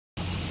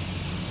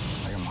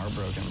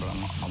heartbroken, but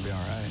I'll be all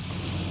right.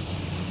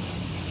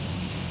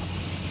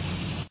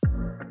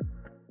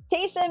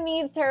 Tayshia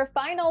meets her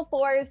Final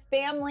Four's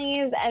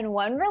families, and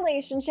one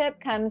relationship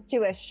comes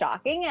to a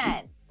shocking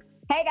end.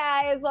 Hey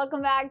guys,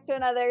 welcome back to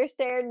another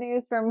Shared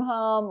News from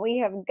Home. We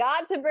have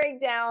got to break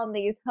down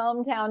these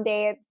hometown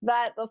dates,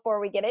 but before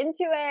we get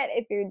into it,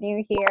 if you're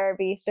new here,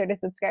 be sure to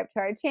subscribe to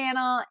our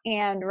channel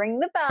and ring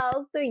the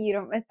bell so you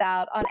don't miss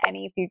out on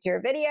any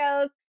future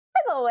videos.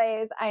 As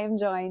always, I am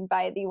joined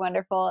by the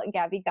wonderful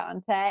Gabby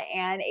Ganta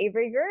and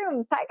Avery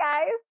Grooms. Hi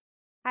guys.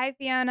 Hi,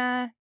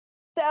 Fiona.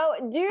 So,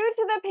 due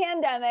to the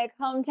pandemic,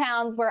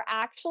 hometowns were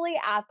actually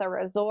at the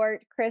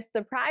resort. Chris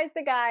surprised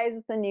the guys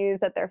with the news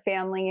that their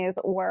families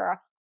were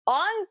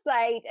on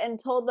site and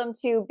told them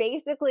to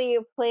basically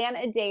plan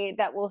a date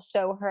that will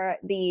show her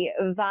the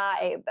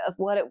vibe of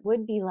what it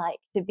would be like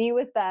to be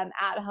with them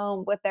at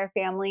home with their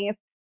families.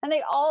 And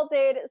they all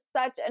did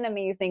such an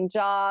amazing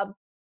job.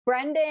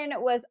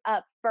 Brendan was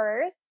up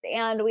first,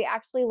 and we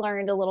actually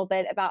learned a little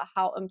bit about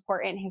how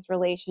important his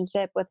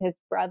relationship with his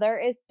brother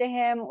is to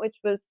him, which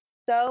was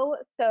so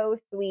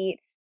sweet.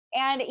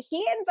 And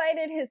he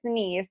invited his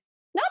niece,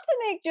 not to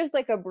make just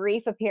like a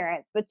brief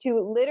appearance, but to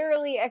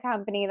literally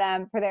accompany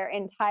them for their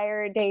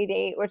entire day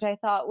date, which I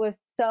thought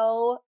was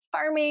so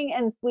charming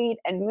and sweet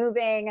and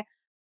moving.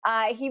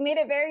 He made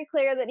it very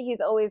clear that he's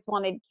always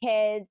wanted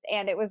kids,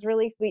 and it was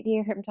really sweet to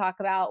hear him talk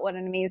about what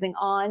an amazing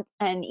aunt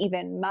and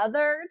even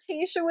mother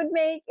Tayshia would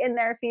make in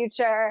their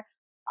future.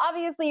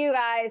 Obviously, you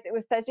guys, it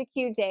was such a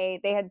cute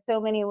date. They had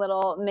so many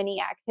little mini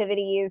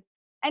activities.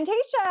 And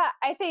Tayshia,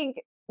 I think,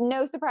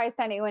 no surprise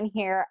to anyone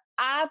here,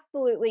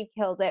 absolutely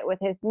killed it with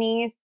his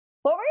niece.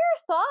 What were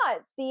your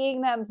thoughts seeing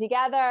them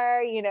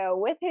together,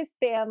 with his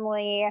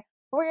family?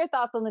 What were your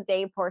thoughts on the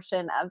day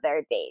portion of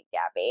their date,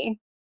 Gabby?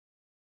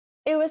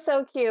 It was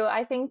so cute.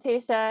 I think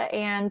Tayshia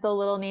and the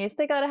little niece,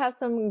 they got to have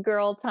some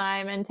girl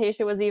time. And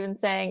Tayshia was even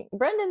saying,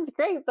 Brendan's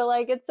great, but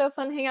like, it's so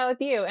fun to hang out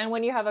with you. And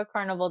when you have a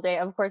carnival day,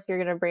 of course, you're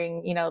going to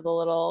bring, the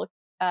little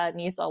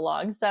niece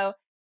along. So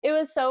it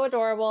was so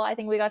adorable. I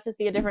think we got to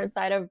see a different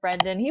side of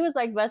Brendan. He was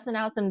like busting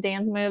out some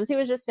dance moves. He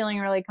was just feeling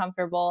really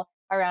comfortable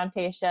around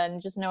Tayshia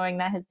and just knowing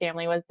that his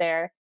family was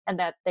there and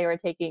that they were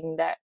taking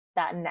that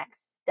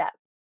next step.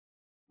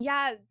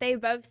 Yeah, they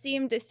both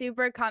seemed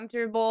super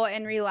comfortable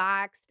and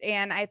relaxed,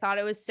 and I thought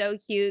it was so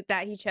cute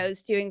that he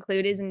chose to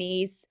include his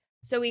niece.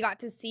 So we got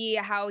to see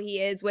how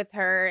he is with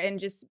her, and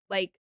just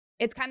like,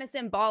 it's kind of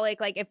symbolic,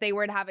 like if they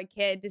were to have a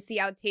kid, to see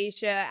how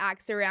Tayshia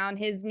acts around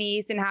his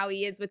niece and how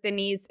he is with the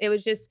niece. It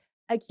was just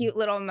a cute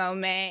little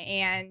moment,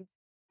 and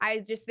I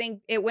just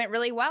think it went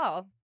really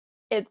well.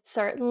 It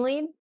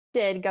certainly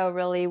did go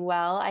really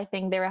well. I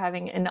think they were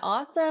having an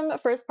awesome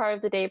first part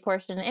of the day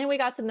portion, and we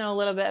got to know a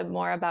little bit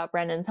more about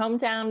Brendan's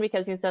hometown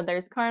because he said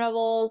there's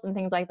carnivals and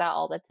things like that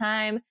all the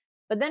time.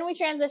 But then we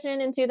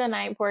transitioned into the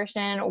night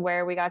portion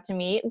where we got to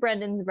meet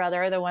Brendan's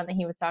brother, the one that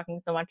he was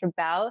talking so much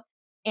about,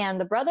 and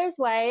the brother's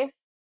wife,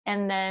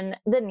 and then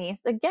the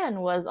niece again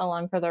was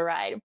along for the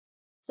ride.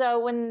 So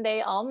when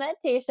they all met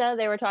Tayshia,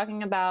 they were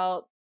talking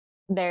about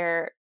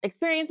their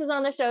experiences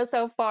on the show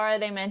so far.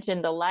 They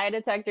mentioned the lie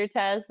detector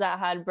test that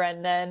had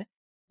Brendan,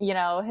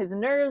 his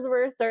nerves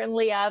were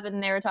certainly up,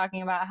 and they were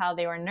talking about how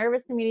they were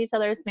nervous to meet each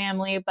other's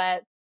family,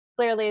 but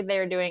clearly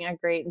they're doing a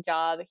great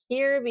job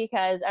here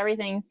because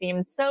everything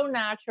seemed so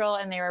natural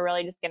and they were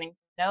really just getting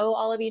to know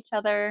all of each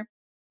other.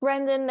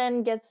 Brendan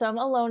then gets some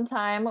alone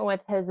time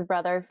with his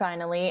brother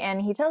finally,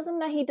 and he tells him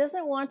that he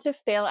doesn't want to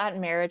fail at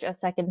marriage a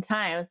second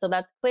time. So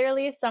that's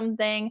clearly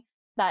something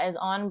that is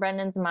on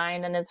Brendan's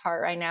mind and his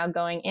heart right now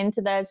going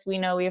into this. We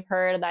know we've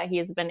heard that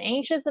he's been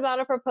anxious about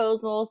a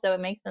proposal, so it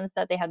makes sense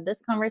that they had this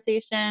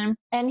conversation.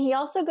 And he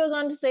also goes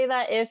on to say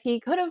that if he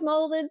could have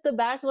molded the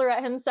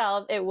Bachelorette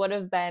himself, it would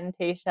have been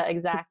Tayshia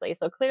exactly.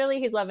 So clearly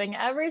he's loving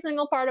every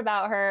single part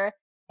about her,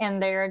 and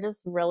they're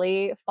just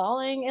really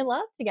falling in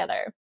love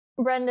together.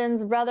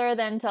 Brendan's brother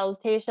then tells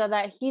Tayshia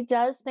that he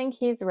does think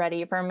he's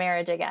ready for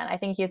marriage again. I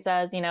think he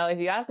says, if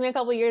you asked me a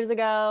couple years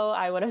ago,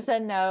 I would have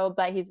said no,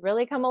 but he's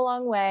really come a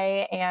long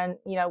way. And,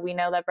 we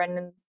know that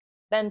Brendan's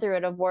been through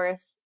a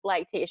divorce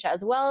like Tayshia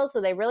as well.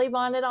 So they really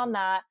bonded on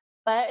that.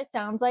 But it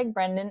sounds like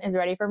Brendan is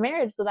ready for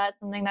marriage. So that's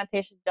something that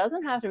Tayshia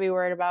doesn't have to be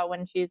worried about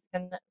when she's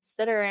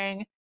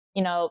considering,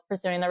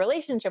 pursuing the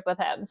relationship with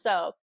him.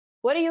 So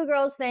what do you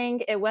girls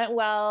think? It went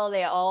well.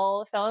 They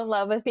all fell in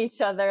love with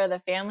each other. The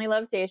family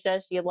loved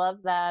Tayshia. She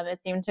loved them.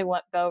 It seemed to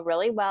go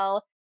really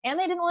well. And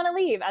they didn't want to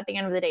leave at the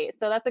end of the day.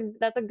 So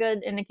that's a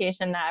good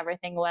indication that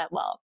everything went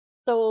well.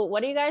 So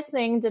what do you guys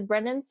think? Did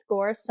Brendan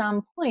score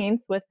some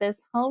points with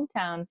this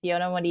hometown?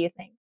 Fiona, what do you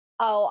think?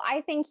 Oh, I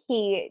think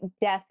he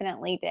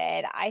definitely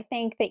did. I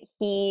think that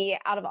he,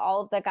 out of all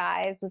of the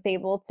guys, was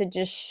able to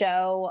just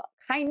show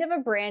kind of a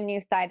brand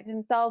new side of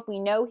himself. We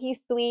know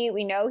he's sweet.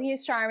 We know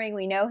he's charming.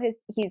 We know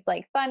he's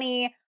like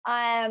funny.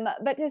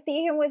 But to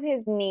see him with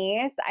his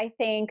niece, I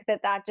think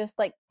that just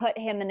like put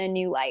him in a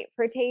new light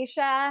for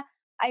Tayshia.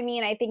 I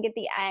mean, I think at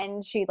the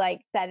end, she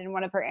like said in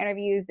one of her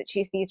interviews that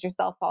she sees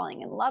herself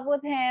falling in love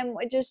with him,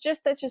 which is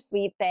just such a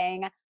sweet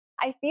thing.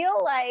 I feel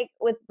like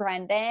with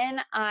Brendan,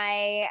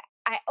 I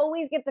I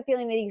always get the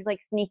feeling that he's like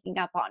sneaking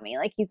up on me.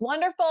 Like he's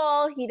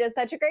wonderful. He does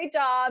such a great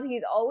job.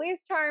 He's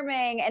always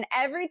charming. And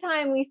every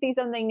time we see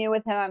something new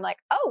with him, I'm like,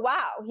 oh,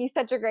 wow, he's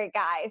such a great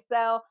guy.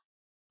 So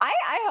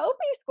I hope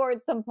he scored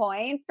some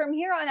points. From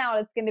here on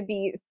out, it's going to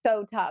be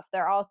so tough.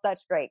 They're all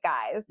such great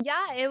guys.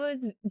 Yeah, it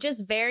was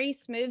just very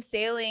smooth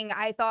sailing.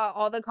 I thought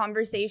all the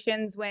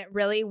conversations went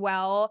really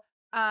well.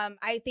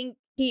 I think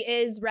he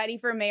is ready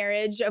for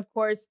marriage. Of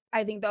course,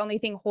 I think the only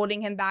thing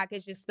holding him back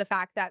is just the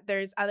fact that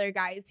there's other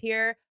guys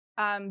here.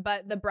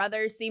 But the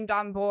brothers seemed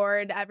on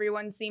board.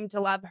 Everyone seemed to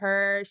love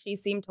her. She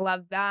seemed to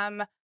love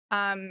them.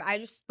 I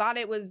just thought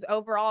it was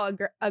overall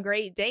a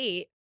great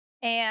date.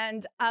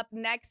 And up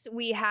next,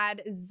 we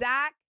had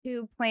Zach,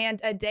 who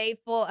planned a day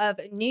full of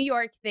New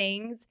York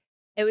things.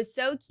 It was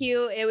so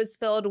cute. It was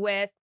filled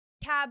with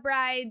cab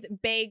rides,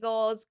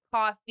 bagels,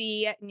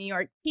 coffee, New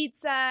York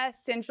pizza,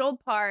 Central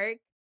Park.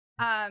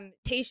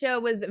 Tayshia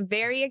was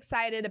very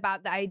excited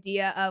about the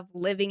idea of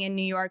living in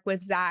New York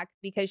with Zach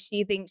because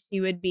she thinks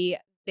she would be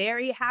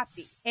very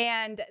happy.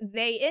 And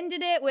they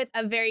ended it with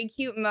a very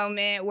cute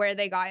moment where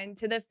they got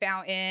into the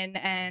fountain,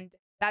 and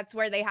that's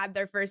where they had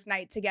their first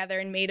night together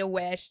and made a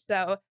wish.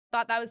 So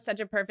thought that was such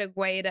a perfect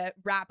way to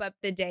wrap up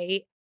the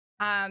date.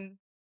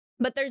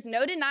 But there's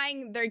no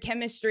denying their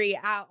chemistry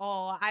at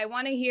all. I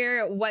want to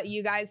hear what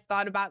you guys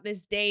thought about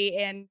this date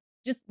and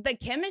just the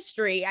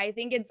chemistry. I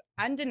think it's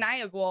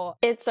undeniable.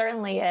 It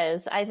certainly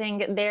is. I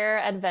think they're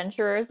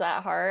adventurers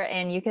at heart,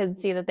 and you could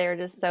see that they're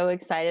just so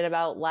excited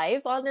about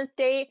life on this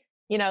date.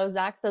 You know,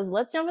 Zach says,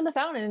 let's jump in the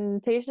fountain.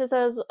 And Tayshia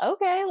says,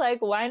 okay,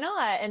 like, why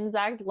not? And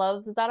Zach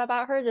loves that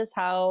about her, just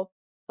how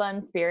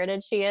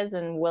fun-spirited she is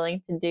and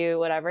willing to do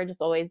whatever,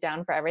 just always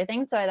down for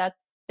everything. So I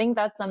think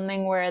that's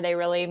something where they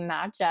really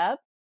match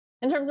up.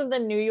 In terms of the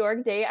New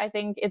York date, I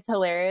think it's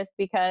hilarious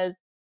because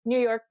New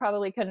York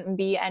probably couldn't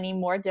be any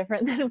more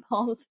different than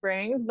Palm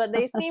Springs, but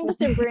they seemed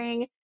to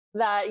bring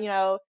that, you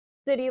know,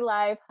 city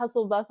life,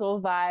 hustle bustle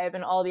vibe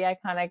and all the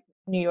iconic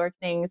New York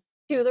things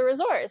to the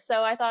resort.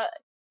 So I thought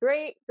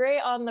great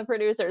on the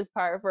producer's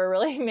part for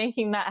really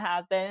making that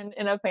happen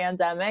in a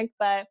pandemic.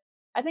 But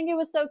I think it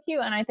was so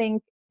cute. And I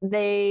think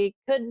they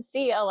could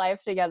see a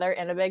life together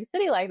in a big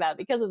city like that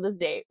because of this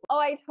date. Oh,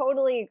 I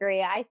totally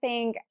agree. I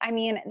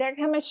mean, their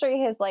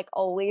chemistry has like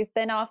always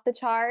been off the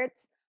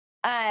charts.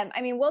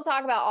 I mean, we'll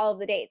talk about all of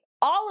the dates.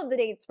 All of the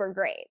dates were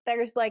great.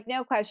 There's like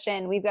no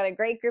question. We've got a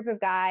great group of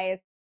guys.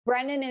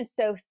 Brendan is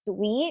so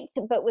sweet,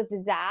 but with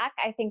Zach,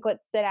 I think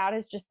what stood out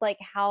is just like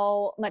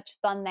how much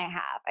fun they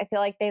have. I feel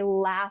like they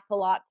laugh a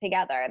lot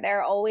together.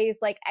 They're always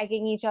like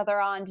egging each other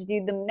on to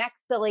do the next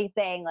silly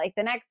thing, like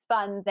the next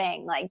fun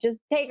thing, like just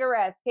take a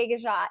risk, take a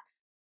shot.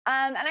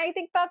 And I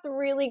think that's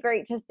really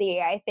great to see.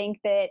 I think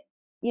that,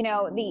 you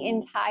know, the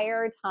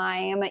entire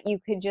time you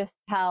could just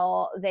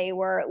tell they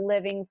were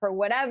living for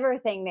whatever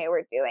thing they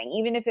were doing,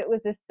 even if it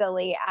was as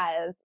silly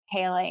as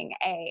hailing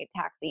a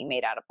taxi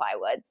made out of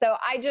plywood. So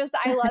I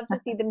love to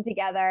see them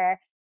together.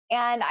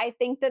 And I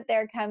think that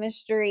their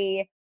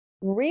chemistry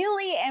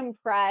really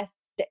impressed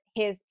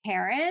his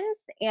parents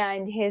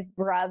and his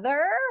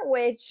brother,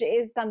 which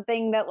is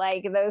something that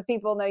like those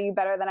people know you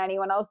better than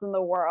anyone else in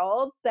the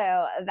world. So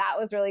that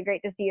was really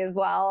great to see as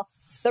well.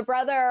 The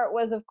brother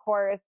was, of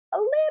course, a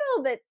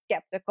little bit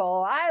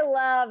skeptical. I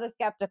love a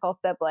skeptical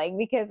sibling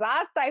because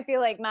that's, I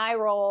feel like, my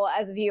role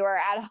as a viewer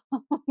at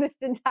home this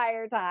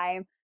entire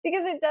time,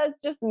 because it does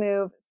just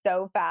move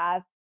so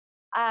fast.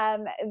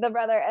 The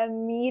brother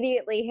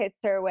immediately hits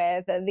her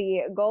with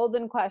the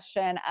golden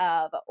question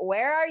of,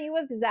 where are you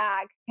with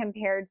Zach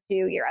compared to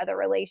your other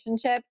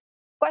relationships?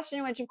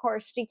 Question which, of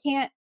course, she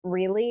can't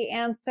really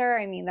answer.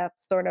 I mean,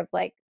 that's sort of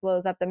like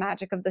blows up the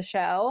magic of the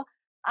show.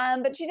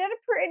 But she did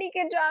a pretty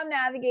good job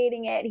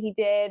navigating it. He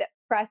did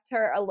press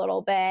her a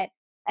little bit.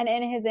 And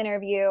in his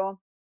interview,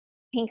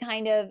 he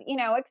kind of, you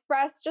know,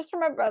 expressed just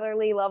from a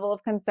brotherly level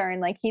of concern,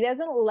 like he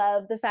doesn't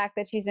love the fact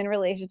that she's in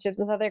relationships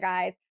with other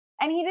guys.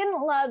 And he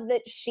didn't love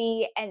that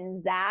she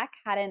and Zach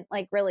hadn't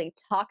like really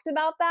talked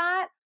about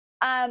that,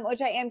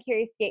 which I am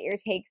curious to get your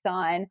takes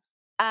on.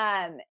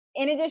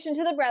 In addition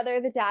to the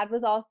brother, the dad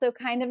was also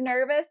kind of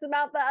nervous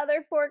about the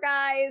other four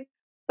guys.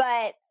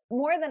 But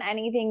more than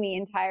anything, the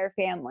entire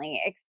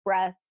family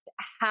expressed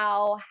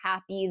how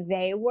happy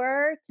they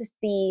were to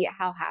see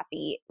how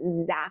happy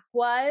Zach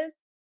was.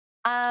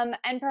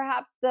 And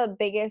perhaps the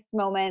biggest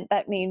moment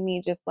that made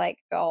me just like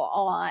go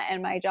on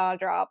and my jaw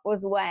drop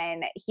was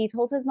when he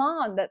told his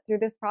mom that through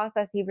this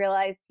process, he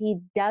realized he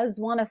does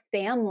want a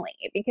family,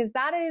 because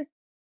that is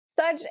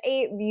such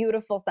a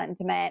beautiful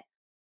sentiment.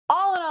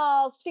 All in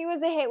all, she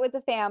was a hit with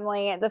the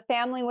family. The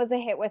family was a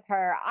hit with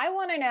her. I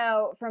want to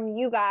know from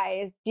you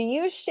guys, do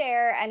you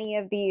share any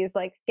of these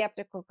like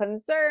skeptical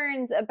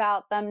concerns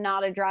about them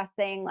not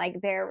addressing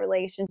like their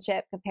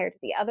relationship compared to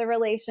the other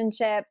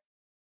relationships?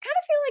 Kind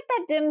of feel like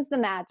that dims the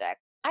magic.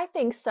 I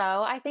think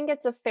so. I think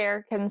it's a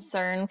fair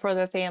concern for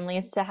the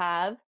families to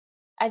have.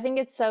 I think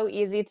it's so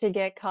easy to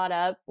get caught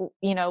up,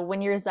 you know,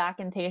 when you're Zach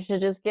and Tayshia,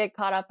 just get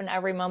caught up in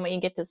every moment you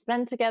get to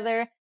spend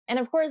together. And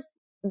of course,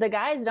 the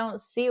guys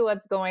don't see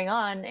what's going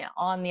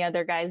on the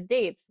other guys'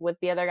 dates with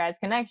the other guys'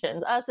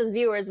 connections. Us as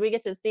viewers, we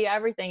get to see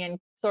everything and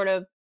sort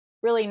of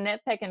really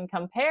nitpick and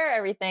compare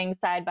everything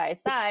side by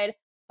side.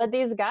 But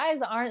these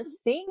guys aren't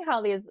seeing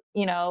how these,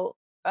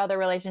 other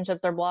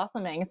relationships are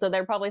blossoming. So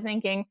they're probably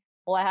thinking,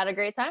 well, I had a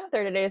great time with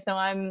her today, so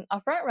I'm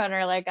a front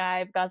runner. Like,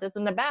 I've got this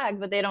in the bag.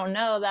 But they don't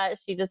know that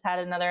she just had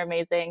another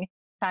amazing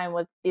time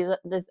with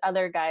this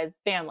other guy's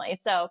family.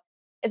 So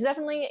it's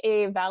definitely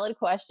a valid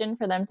question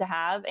for them to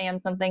have,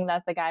 and something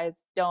that the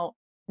guys don't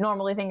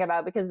normally think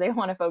about because they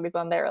want to focus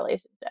on their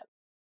relationship.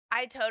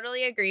 I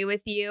totally agree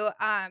with you.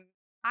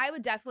 I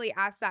would definitely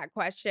ask that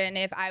question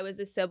if I was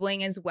a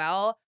sibling as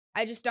well.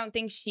 I just don't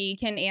think she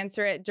can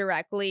answer it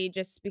directly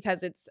just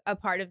because it's a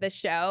part of the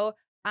show.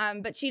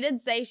 But she did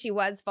say she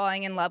was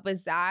falling in love with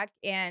Zach.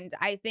 And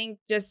I think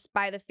just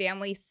by the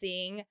family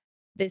seeing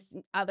this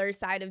other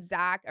side of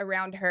Zach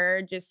around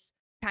her just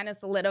kind of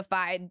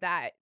solidified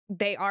that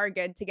they are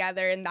good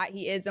together and that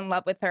he is in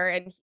love with her.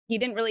 And he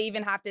didn't really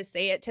even have to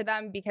say it to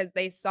them because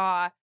they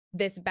saw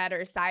this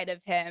better side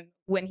of him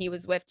when he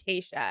was with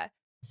Tayshia.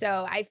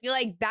 So I feel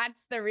like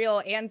that's the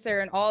real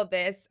answer in all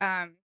this.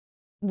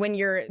 When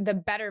you're the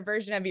better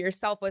version of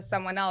yourself with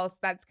someone else,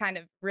 that's kind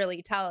of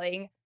really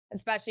telling,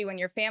 especially when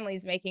your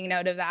family's making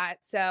note of that.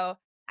 So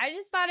I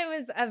just thought it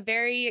was a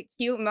very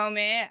cute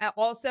moment.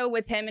 Also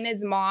with him and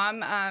his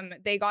mom,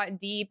 they got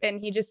deep and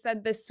he just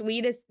said the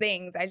sweetest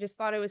things. I just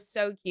thought it was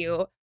so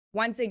cute.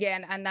 Once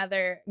again,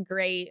 another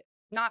great,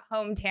 not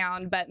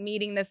hometown, but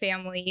meeting the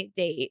family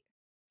date.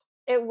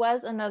 It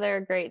was another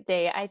great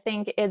day. I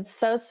think it's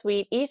so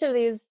sweet. Each of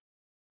these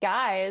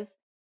guys,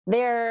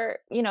 they're,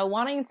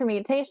 wanting to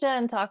meet Tayshia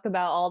and talk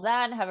about all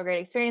that and have a great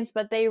experience,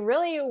 but they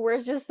really were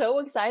just so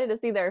excited to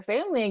see their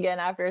family again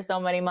after so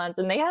many months.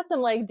 And they had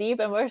some like deep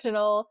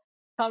emotional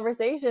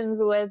conversations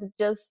with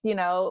just,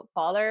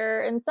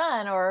 father and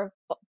son, or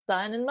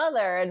son and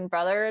mother, and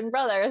brother and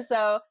brother.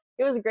 So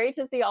it was great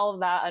to see all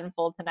of that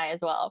unfold tonight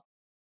as well.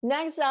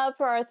 Next up,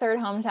 for our third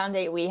hometown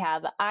date, we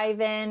have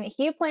Ivan.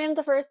 He planned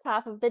the first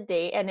half of the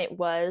date, and it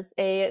was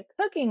a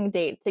cooking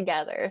date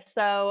together.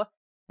 So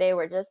they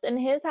were just in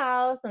his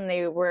house, and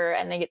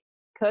they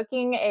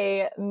cooking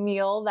a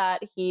meal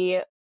that he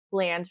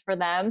planned for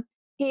them.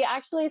 He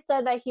actually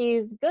said that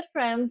he's good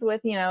friends with,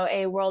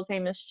 a world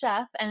famous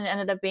chef, and it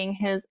ended up being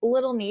his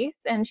little niece.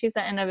 And she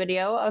sent in a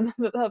video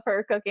of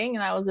her cooking,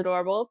 and that was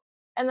adorable.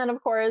 And then,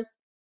 of course,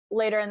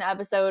 later in the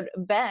episode,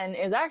 Ben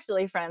is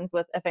actually friends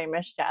with a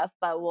famous chef,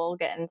 but we'll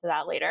get into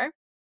that later.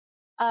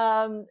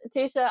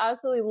 Tayshia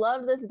absolutely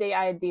loved this date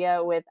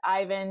idea with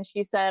Ivan.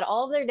 She said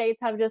all of their dates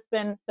have just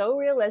been so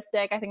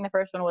realistic. I think the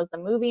first one was the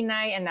movie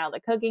night, and now the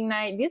cooking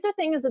night. These are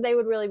things that they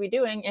would really be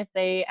doing if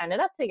they ended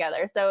up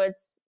together. So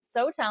it's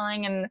so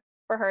telling, and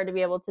for her to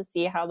be able to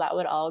see how that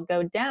would all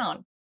go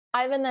down.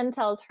 Ivan then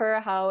tells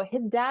her how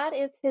his dad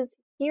is his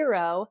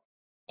hero,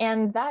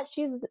 and that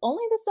she's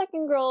only the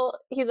second girl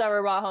he's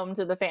ever brought home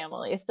to the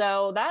family.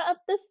 So that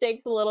upped the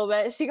stakes a little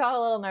bit. She got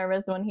a little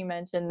nervous when he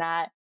mentioned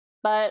that.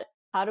 But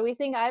how do we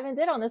think Ivan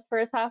did on this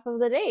first half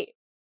of the date?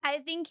 I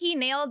think he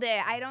nailed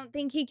it. I don't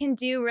think he can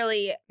do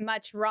really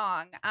much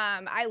wrong.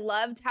 I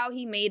loved how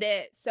he made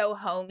it so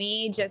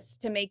homey,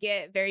 just to make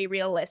it very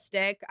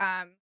realistic.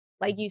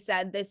 Like you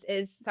said, this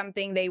is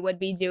something they would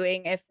be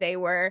doing if they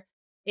were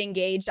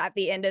engaged at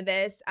the end of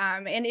this.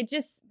 And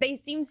they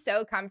seem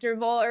so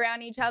comfortable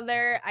around each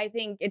other. I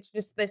think it's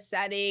just the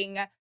setting,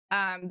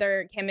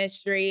 their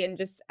chemistry, and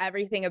just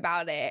everything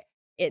about it.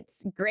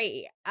 It's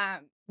great.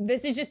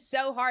 This is just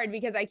so hard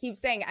because I keep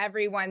saying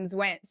everyone's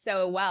went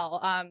so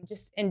well,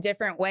 just in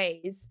different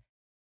ways.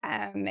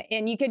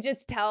 And you could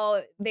just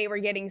tell they were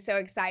getting so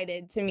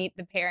excited to meet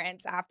the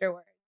parents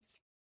afterwards.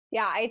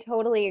 Yeah, I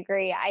totally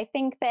agree. I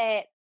think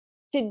that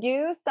to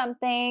do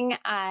something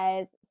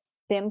as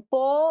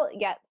simple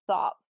yet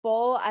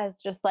thoughtful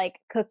as just like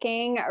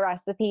cooking a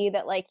recipe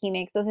that like he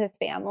makes with his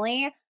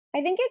family,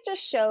 I think it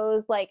just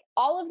shows like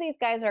all of these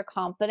guys are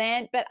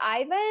confident, but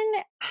Ivan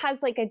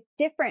has like a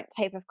different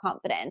type of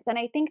confidence. And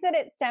I think that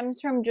it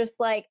stems from just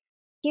like,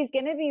 he's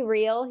going to be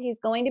real. He's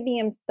going to be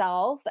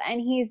himself,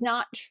 and he's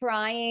not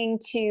trying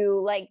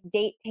to like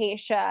date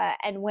Tayshia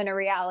and win a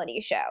reality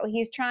show.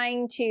 He's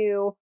trying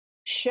to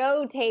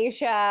show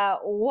Tayshia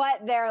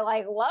what their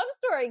like love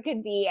story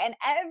could be. And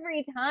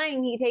every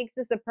time he takes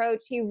this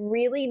approach, he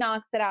really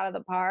knocks it out of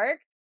the park.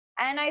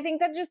 And I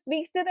think that just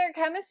speaks to their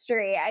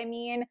chemistry. I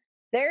mean,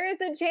 there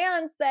is a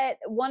chance that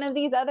one of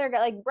these other guys,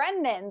 like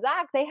Brendan,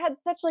 Zach, they had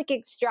such like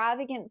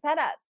extravagant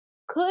setups.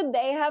 Could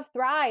they have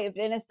thrived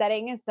in a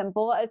setting as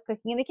simple as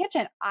cooking in the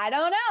kitchen? I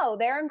don't know.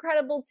 They're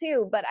incredible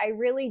too. But I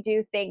really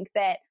do think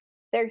that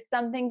there's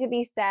something to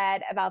be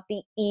said about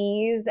the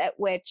ease at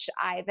which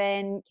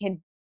Ivan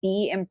can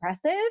be impressive,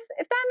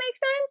 if that makes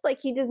sense.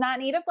 Like, he does not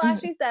need a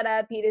flashy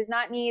setup. He does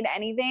not need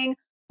anything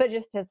but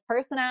just his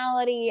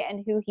personality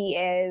and who he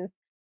is.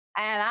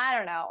 And I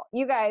don't know,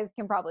 you guys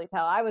can probably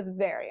tell I was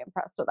very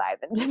impressed with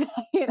Ivan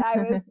tonight. I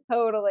was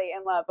totally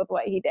in love with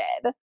what he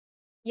did.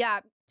 Yeah,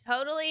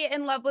 totally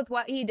in love with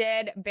what he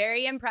did.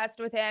 Very impressed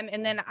with him.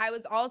 And then I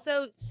was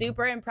also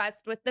super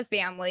impressed with the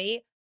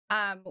family.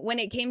 When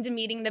it came to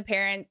meeting the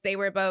parents, they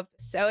were both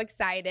so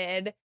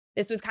excited.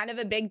 This was kind of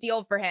a big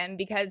deal for him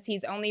because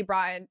he's only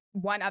brought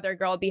one other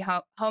girl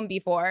home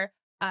before.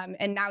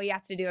 And now he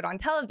has to do it on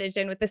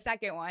television with the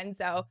second one.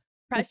 So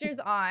pressure's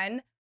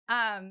on.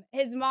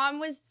 His mom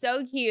was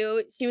so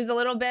cute. She was a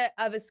little bit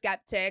of a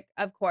skeptic,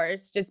 of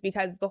course, just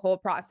because the whole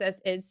process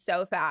is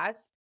so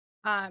fast.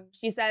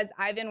 She says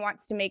Ivan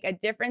wants to make a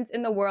difference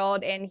in the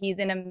world and he's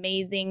an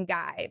amazing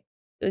guy.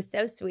 It was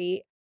so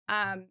sweet.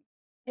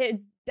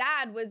 His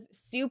dad was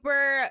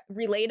super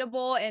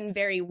relatable and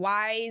very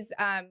wise.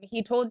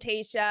 He told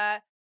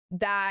Tayshia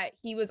that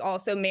he was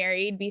also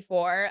married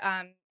before,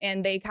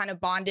 and they kind of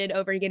bonded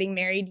over getting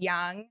married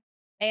young.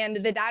 And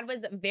the dad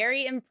was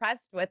very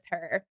impressed with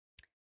her.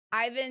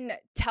 Ivan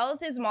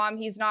tells his mom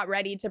he's not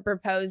ready to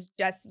propose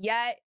just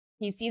yet.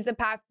 He sees a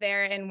path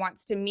there and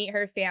wants to meet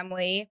her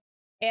family.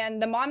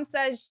 And the mom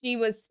says she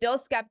was still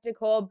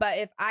skeptical, but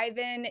if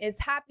Ivan is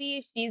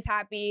happy, she's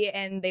happy,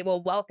 and they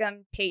will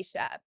welcome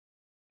Tayshia.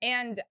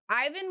 And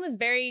Ivan was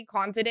very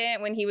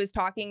confident when he was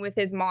talking with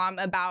his mom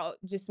about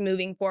just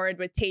moving forward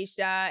with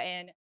Tayshia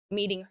and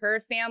meeting her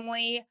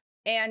family.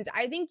 And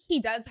I think he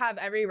does have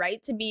every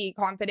right to be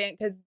confident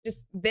because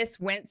just this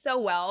went so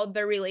well.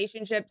 The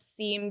relationship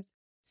seemed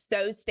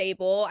so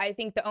stable. I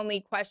think the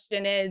only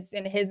question is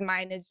in his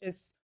mind is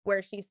just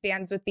where she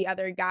stands with the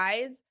other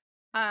guys.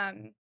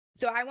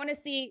 So I want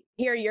to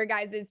hear your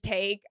guys'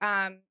 take.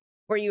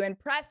 Were you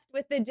impressed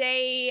with the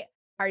date?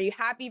 Are you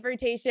happy for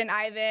Tayshia and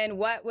Ivan?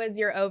 What was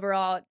your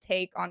overall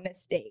take on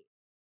this date?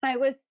 I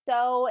was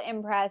so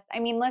impressed.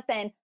 I mean,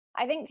 listen,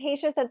 I think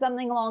Tayshia said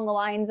something along the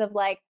lines of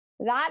like,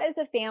 that is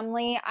a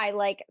family I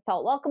like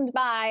felt welcomed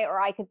by,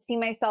 or I could see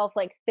myself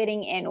like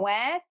fitting in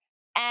with.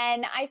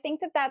 And I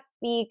think that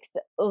speaks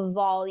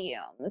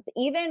volumes,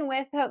 even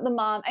with the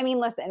mom. I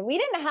mean, listen, we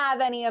didn't have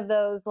any of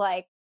those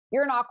like,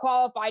 you're not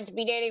qualified to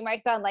be dating my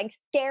son, like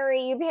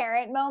scary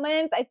parent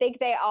moments. I think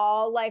they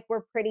all like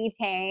were pretty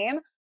tame.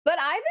 But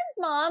Ivan's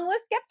mom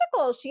was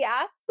skeptical. She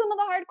asked some of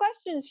the hard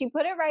questions. She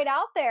put it right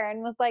out there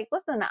and was like,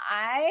 listen,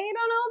 I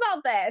don't know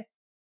about this.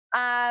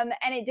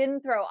 And it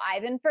didn't throw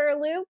Ivan for a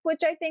loop,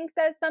 which I think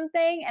says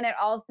something. And it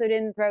also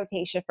didn't throw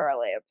Tayshia for a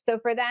loop. So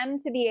for them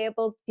to be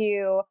able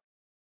to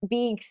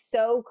be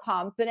so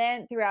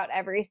confident throughout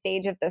every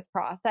stage of this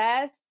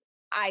process,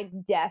 I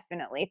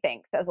definitely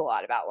think says a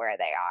lot about where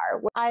they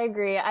are. I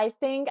agree. I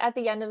think at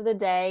the end of the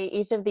day,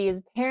 each of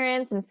these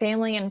parents and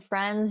family and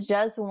friends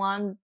just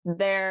want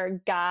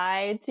their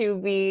guy to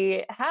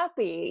be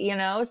happy, you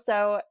know?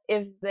 So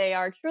if they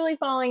are truly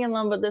falling in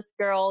love with this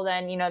girl,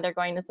 then, you know, they're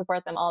going to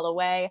support them all the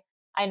way.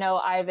 I know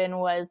Ivan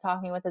was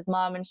talking with his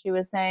mom and she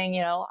was saying,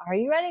 you know, are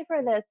you ready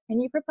for this?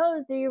 Can you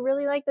propose? Do you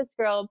really like this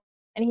girl?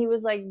 And he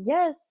was like,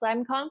 yes,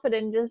 I'm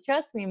confident. Just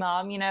trust me,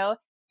 mom, you know?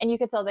 And you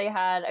could tell they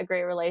had a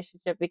great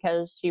relationship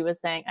because she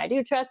was saying, I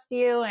do trust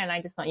you and I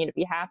just want you to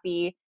be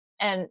happy.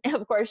 And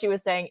of course, she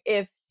was saying,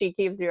 if she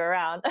keeps you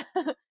around.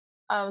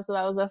 So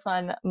that was a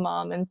fun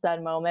mom and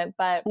son moment.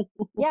 But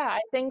yeah,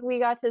 I think we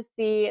got to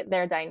see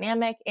their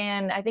dynamic.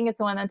 And I think it's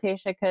one that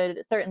Tayshia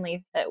could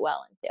certainly fit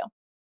well into.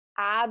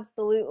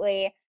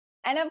 Absolutely.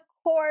 And of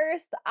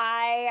course,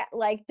 I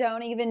like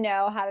don't even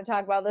know how to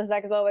talk about this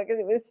next moment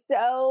because it was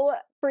so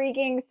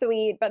freaking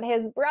sweet. But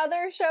his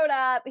brother showed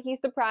up. He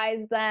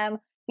surprised them.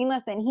 I mean,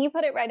 listen, he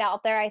put it right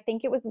out there. I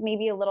think it was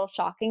maybe a little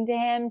shocking to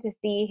him to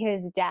see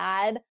his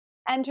dad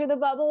enter the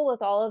bubble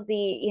with all of the,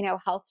 you know,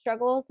 health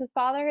struggles his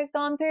father has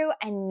gone through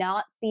and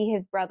not see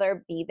his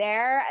brother be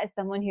there as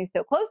someone who's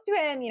so close to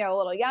him, you know, a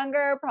little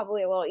younger,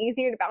 probably a little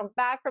easier to bounce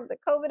back from the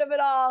COVID of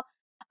it all.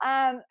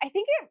 I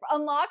think it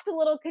unlocked a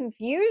little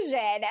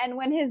confusion. And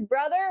when his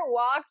brother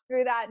walked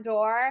through that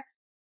door,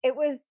 it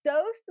was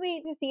so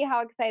sweet to see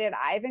how excited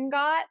Ivan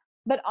got.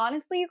 But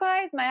honestly, you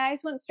guys, my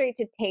eyes went straight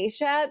to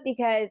Tayshia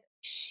because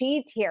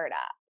she teared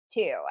up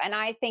too. And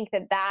I think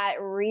that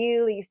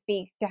really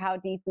speaks to how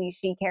deeply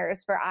she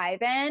cares for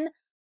Ivan.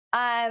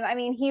 I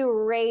mean, he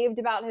raved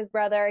about his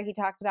brother. He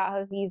talked about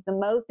how he's the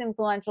most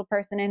influential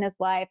person in his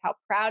life, how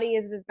proud he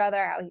is of his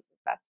brother, how he's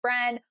his best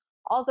friend.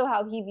 Also,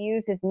 how he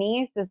views his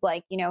niece as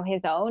like, you know,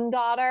 his own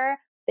daughter.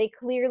 They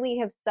clearly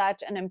have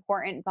such an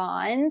important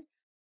bond.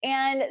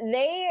 And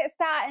they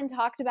sat and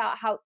talked about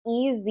how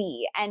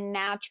easy and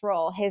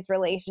natural his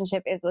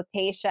relationship is with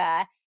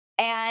Tayshia.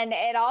 And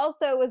it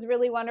also was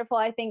really wonderful,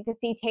 I think, to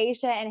see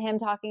Tayshia and him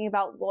talking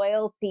about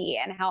loyalty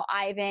and how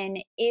Ivan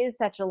is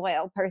such a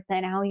loyal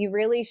person, how he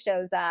really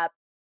shows up.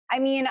 I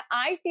mean,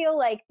 I feel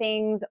like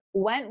things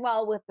went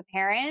well with the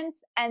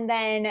parents and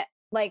then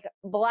like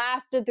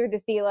blasted through the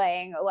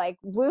ceiling, like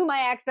blew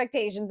my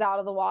expectations out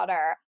of the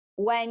water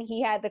when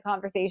he had the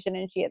conversation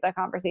and she had the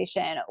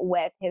conversation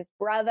with his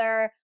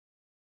brother.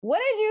 What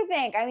did you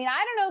think? I mean,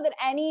 I don't know that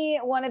any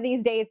one of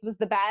these dates was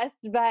the best,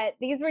 but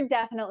these were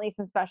definitely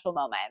some special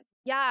moments.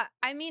 Yeah,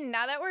 I mean,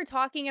 now that we're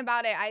talking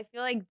about it, I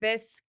feel like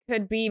this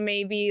could be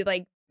maybe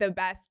like the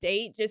best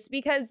date just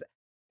because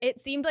it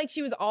seemed like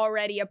she was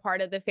already a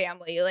part of the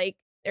family. Like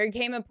there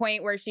came a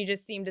point where she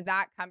just seemed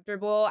that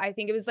comfortable. I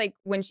think it was like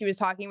when she was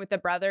talking with the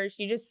brother,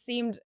 she just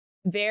seemed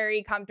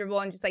very comfortable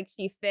and just like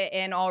she fit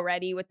in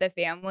already with the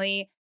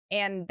family.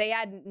 And they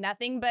had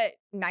nothing but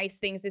nice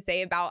things to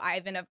say about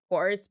Ivan, of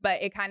course,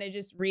 but it kind of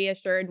just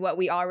reassured what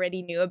we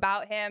already knew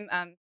about him.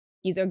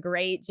 He's a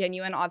great,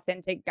 genuine,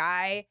 authentic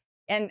guy.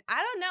 And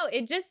I don't know,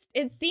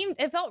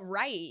 it felt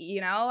right,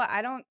 you know?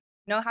 I don't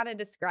know how to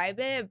describe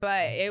it,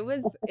 but it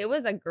was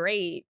a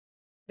great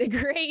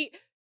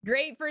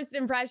first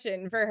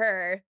impression for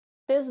her.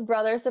 This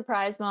brother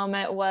surprise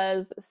moment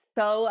was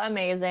so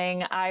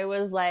amazing. I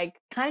was like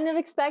kind of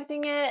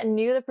expecting it and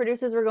knew the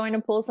producers were going to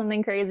pull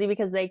something crazy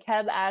because they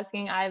kept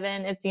asking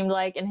Ivan, it seemed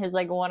like in his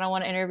like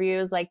one-on-one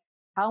interviews, like,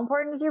 how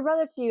important is your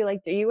brother to you?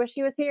 Like, do you wish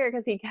he was here?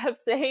 Because he kept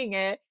saying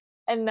it.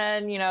 And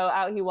then, you know,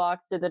 out he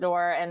walks to the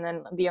door and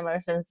then the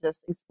emotions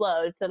just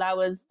explode. So that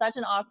was such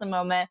an awesome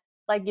moment.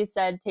 Like you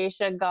said,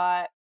 Tayshia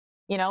got,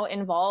 you know,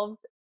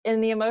 involved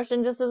in the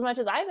emotion just as much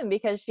as Ivan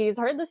because she's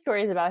heard the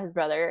stories about his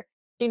brother.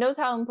 She knows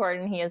how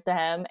important he is to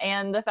him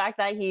and the fact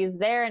that he's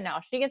there and now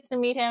she gets to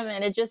meet him.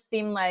 And it just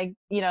seemed like,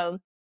 you know,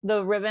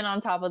 the ribbon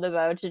on top of the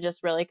bow to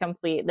just really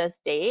complete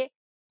this date.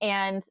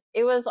 And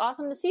it was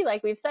awesome to see,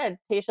 like we've said,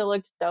 Tayshia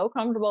looked so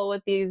comfortable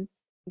with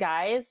these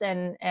guys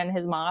and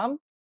his mom.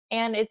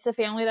 And it's a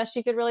family that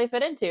she could really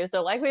fit into.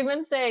 So like we've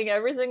been saying,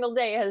 every single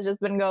day has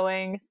just been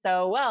going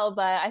so well.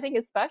 But I think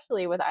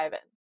especially with Ivan.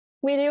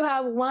 We do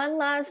have one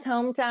last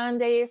hometown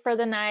date for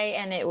the night,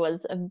 and it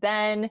was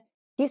Ben.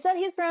 He said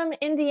he's from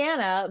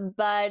Indiana,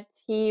 but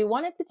he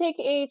wanted to take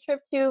a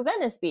trip to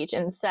Venice Beach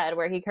instead,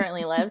 where he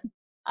currently lives.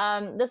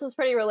 This was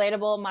pretty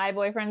relatable. My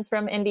boyfriend's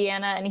from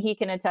Indiana, and he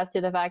can attest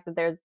to the fact that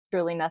there's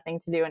truly nothing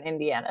to do in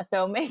Indiana.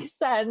 So it makes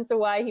sense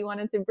why he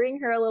wanted to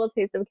bring her a little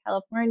taste of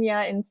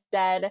California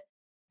instead.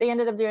 They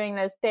ended up doing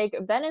this fake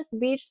Venice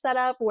Beach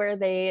setup where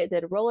they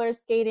did roller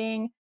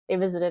skating. They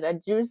visited a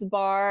juice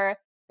bar.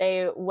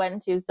 They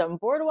went to some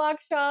boardwalk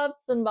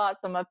shops and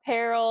bought some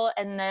apparel.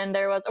 And then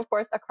there was, of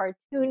course, a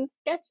cartoon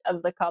sketch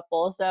of the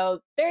couple. So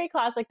very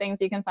classic things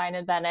you can find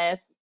in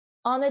Venice.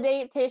 On the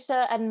date,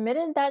 Tayshia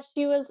admitted that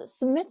she was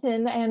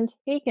smitten and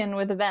taken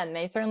with Ben.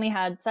 They certainly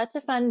had such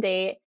a fun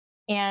date.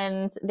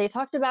 And they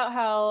talked about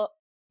how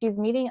she's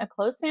meeting a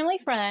close family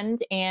friend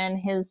and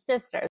his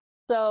sister.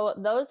 So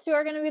those two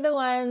are going to be the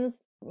ones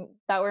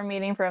that we're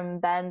meeting from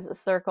Ben's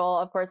circle.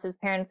 Of course, his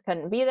parents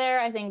couldn't be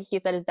there. I think he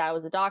said his dad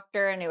was a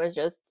doctor and it was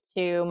just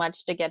too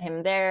much to get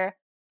him there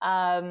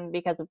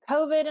because of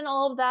COVID and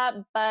all of that.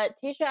 But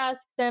Tayshia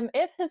asked him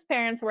if his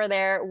parents were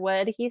there,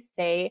 would they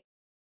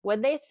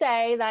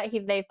say that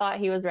they thought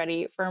he was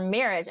ready for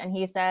marriage? And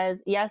he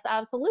says, yes,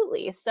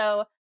 absolutely.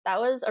 So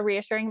that was a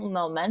reassuring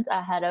moment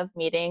ahead of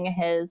meeting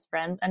his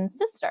friend and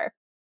sister.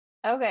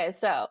 Okay,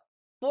 so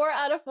 4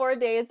 out of 4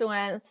 dates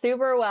went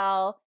super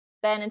well.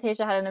 Ben and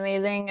Tayshia had an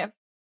amazing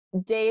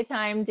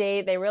daytime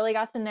date. They really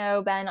got to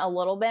know Ben a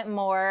little bit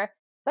more.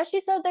 But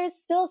she said there's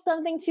still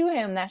something to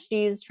him that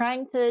she's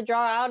trying to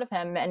draw out of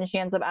him. And she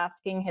ends up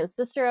asking his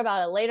sister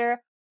about it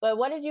later. But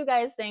what did you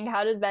guys think?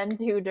 How did Ben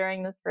do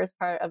during this first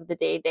part of the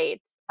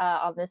date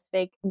on this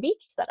fake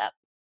beach setup?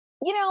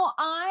 You know,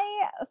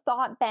 I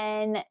thought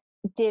Ben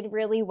did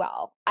really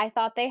well. I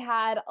thought they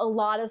had a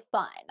lot of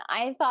fun.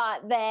 I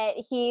thought that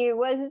he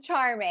was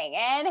charming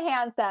and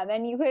handsome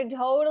and you could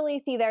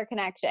totally see their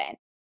connection.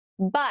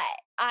 But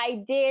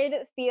I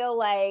did feel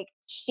like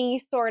she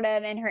sort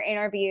of in her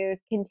interviews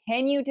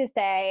continued to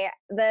say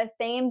the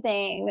same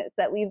things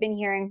that we've been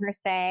hearing her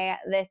say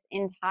this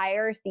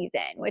entire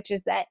season, which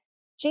is that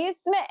she's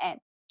smitten.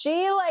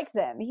 She likes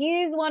him.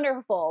 He's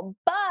wonderful.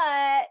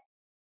 But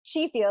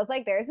she feels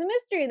like there's a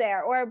mystery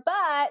there,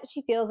 but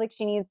she feels like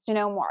she needs to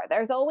know more.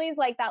 There's always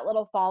like that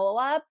little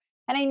follow-up.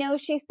 And I know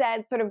she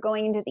said sort of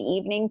going into the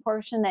evening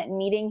portion that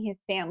meeting his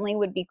family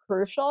would be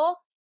crucial.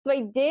 So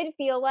I did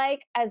feel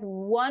like as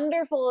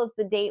wonderful as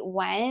the date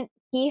went,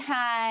 he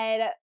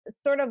had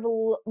sort of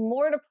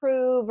more to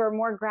prove or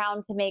more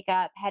ground to make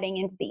up heading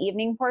into the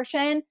evening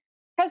portion.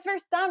 Because for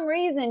some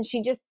reason,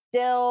 she just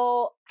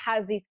still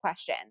has these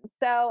questions.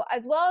 So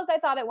as well as I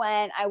thought it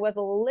went, I was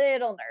a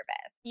little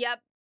nervous. Yep.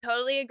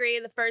 Totally agree.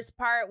 The first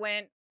part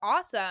went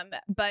awesome,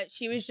 but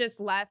she was just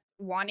left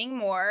wanting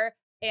more.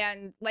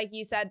 And like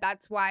you said,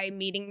 that's why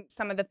meeting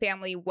some of the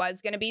family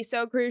was going to be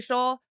so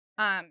crucial.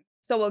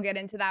 So we'll get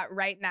into that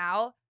right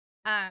now.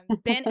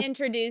 Ben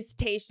introduced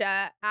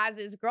Tayshia as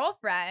his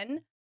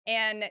girlfriend,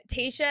 and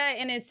Tayshia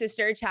and his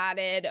sister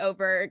chatted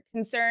over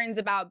concerns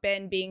about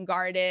Ben being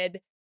guarded.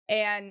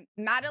 And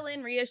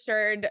Madeline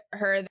reassured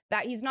her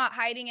that he's not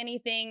hiding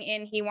anything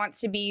and he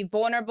wants to be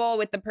vulnerable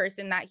with the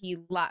person that he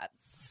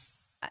loves.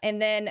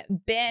 And then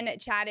Ben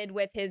chatted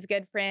with his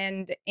good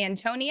friend,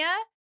 Antonia.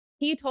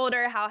 He told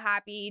her how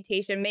happy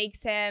Tayshia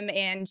makes him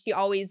and she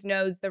always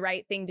knows the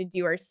right thing to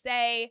do or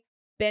say.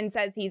 Ben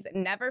says he's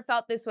never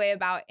felt this way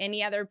about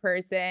any other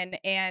person.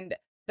 And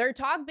their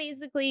talk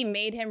basically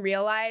made him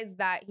realize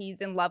that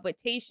he's in love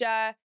with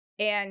Tayshia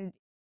and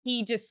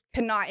he just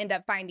could not end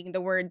up finding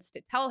the words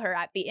to tell her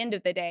at the end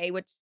of the day,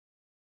 which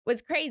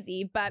was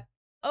crazy. But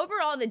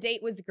overall, the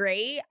date was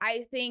great.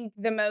 I think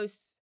the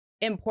most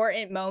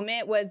important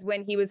moment was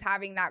when he was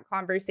having that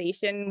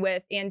conversation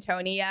with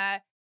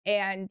Antonia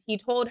And he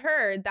told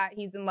her that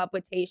he's in love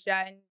with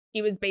Tayshia. And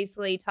he was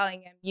basically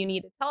telling him, you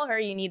need to tell her,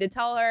 you need to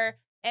tell her.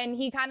 And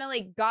he kind of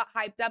like got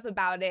hyped up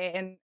about it.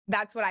 And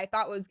that's what I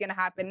thought was going to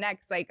happen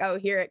next. Like, oh,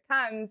 here it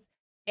comes.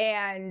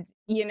 And,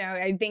 you know,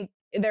 I think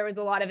there was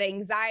a lot of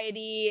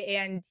anxiety.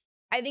 And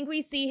I think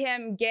we see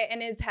him get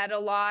in his head a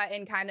lot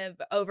and kind of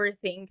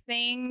overthink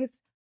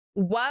things.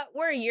 What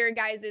were your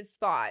guys'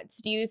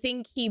 thoughts? Do you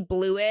think he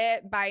blew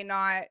it by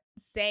not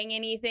saying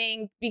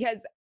anything?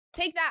 Because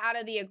take that out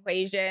of the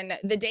equation.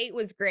 The date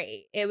was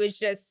great. It was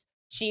just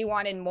she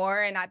wanted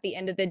more. And at the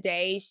end of the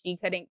day, she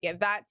couldn't give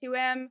that to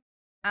him,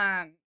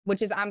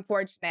 which is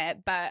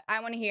unfortunate. But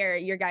I want to hear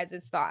your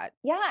guys' thoughts.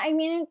 Yeah, I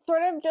mean, it's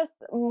sort of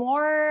just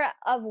more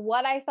of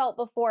what I felt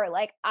before.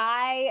 Like,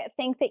 I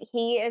think that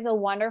he is a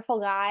wonderful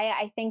guy.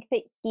 I think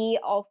that he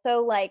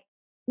also like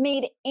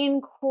made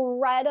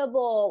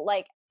incredible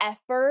like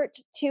effort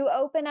to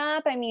open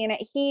up. I mean,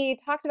 he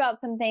talked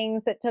about some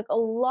things that took a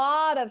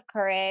lot of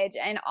courage,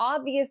 and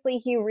obviously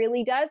he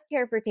really does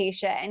care for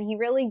Tayshia and he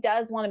really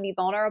does want to be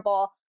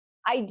vulnerable.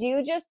 I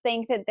do just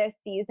think that this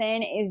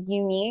season is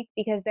unique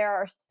because there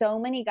are so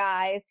many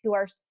guys who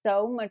are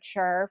so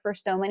mature for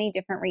so many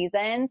different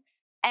reasons.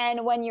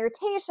 And when you're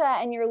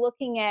Tayshia and you're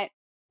looking at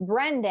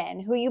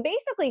Brendan, who you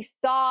basically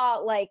saw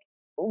like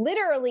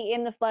literally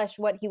in the flesh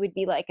what he would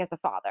be like as a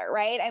father,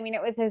 right? I mean,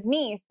 it was his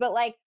niece, but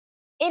like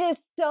it is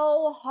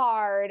so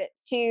hard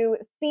to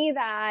see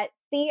that,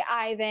 see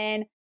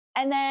Ivan,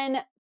 and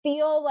then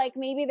feel like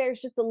maybe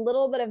there's just a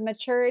little bit of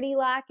maturity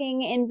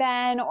lacking in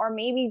Ben, or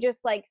maybe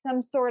just like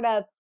some sort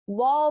of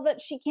wall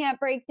that she can't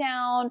break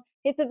down.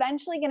 It's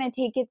eventually going to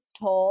take its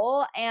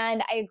toll.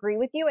 And I agree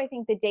with you. I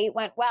think the date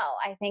went well.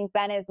 I think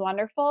Ben is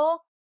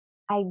wonderful.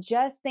 I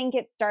just think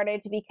it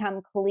started to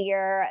become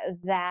clear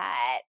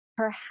that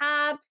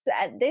perhaps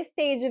at this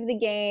stage of the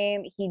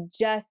game, he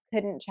just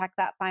couldn't check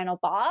that final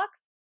box.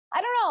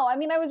 I don't know. I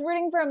mean, I was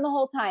rooting for him the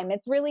whole time.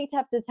 It's really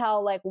tough to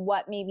tell like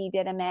what maybe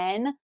did him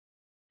in.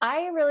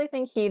 I really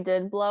think he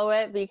did blow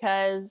it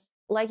because,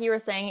 like you were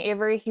saying,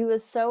 Avery, he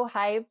was so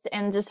hyped,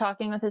 and just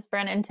talking with his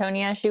friend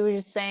Antonia, she was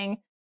just saying,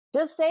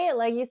 just say it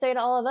like you say to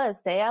all of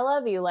us. Say, I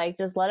love you. Like,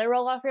 just let it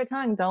roll off your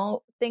tongue.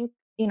 Don't think,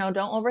 don't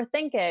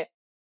overthink it.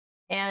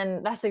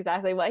 And that's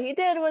exactly what he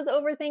did, was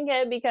overthink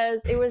it,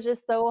 because it was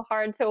just so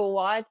hard to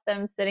watch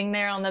them sitting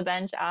there on the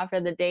bench after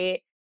the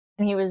date.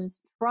 And he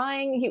was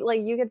trying,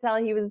 you could tell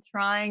he was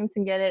trying to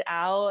get it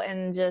out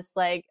and just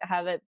like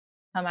have it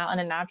come out in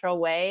a natural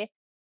way.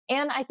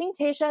 And I think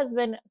Tayshia has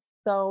been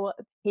so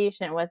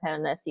patient with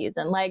him this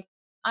season. Like,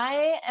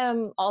 I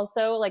am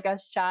also like a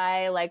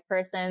shy like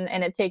person,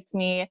 and it takes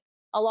me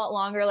a lot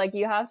longer. Like,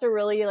 you have to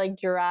really like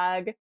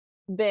drag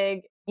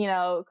big,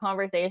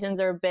 conversations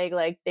or big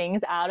like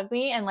things out of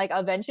me. And like,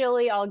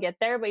 eventually I'll get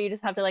there, but you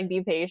just have to like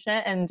be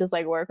patient and just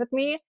like work with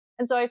me.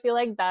 And so I feel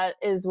like that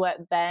is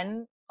what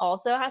Ben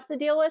also has to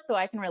deal with. So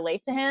I can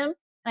relate to him.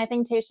 And I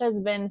think Tayshia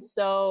has been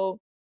so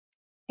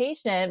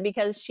patient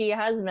because she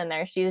has been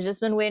there. She's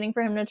just been waiting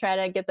for him to try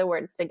to get the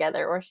words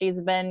together, or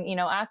she's been,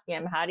 asking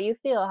him, how do you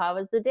feel? How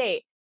was the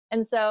date?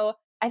 And so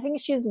I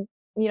think she's,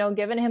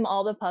 given him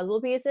all the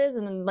puzzle pieces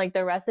and like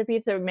the recipe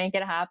to make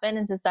it happen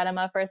and to set him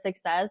up for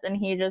success. And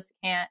he just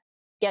can't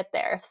get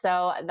there.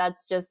 So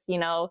that's just,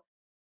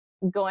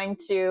 going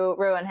to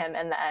ruin him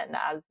in the end,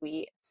 as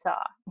we saw.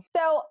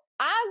 So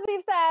as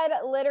we've said,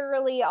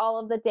 literally all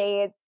of the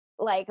dates,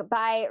 like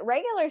by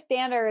regular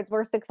standards,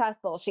 were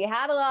successful. She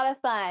had a lot of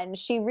fun.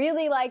 She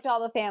really liked all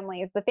the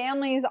families. The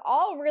families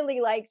all really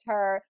liked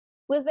her.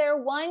 Was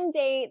there one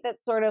date that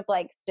sort of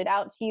like stood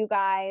out to you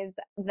guys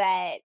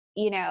that,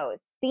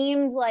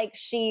 seemed like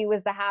she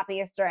was the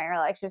happiest during, or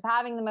like she was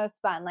having the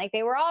most fun? Like,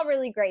 they were all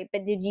really great,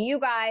 but did you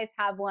guys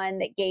have one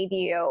that gave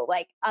you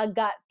like a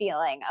gut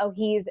feeling? Oh,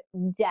 he's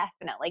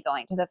definitely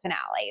going to the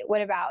finale.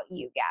 What about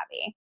you,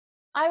 Gabby?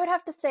 I would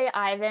have to say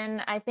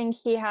Ivan. I think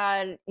he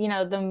had,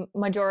 the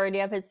majority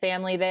of his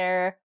family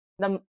there,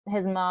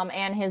 his mom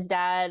and his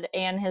dad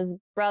and his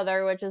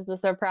brother, which is the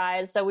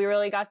surprise. So we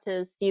really got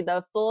to see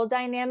the full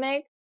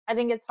dynamic. I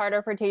think it's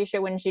harder for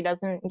Tayshia when she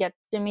doesn't get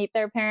to meet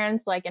their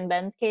parents, like in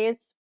Ben's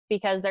case,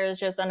 because there's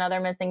just another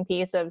missing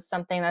piece of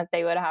something that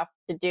they would have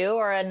to do,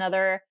 or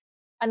another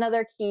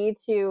key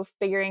to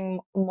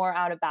figuring more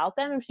out about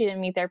them if she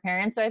didn't meet their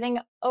parents. So I think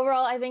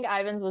overall,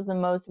 Ivan's was the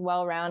most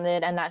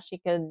well-rounded, and that she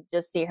could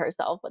just see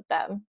herself with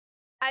them.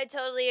 I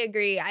totally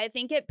agree. I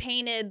think it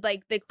painted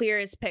like the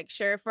clearest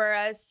picture for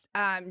us,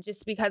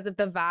 just because of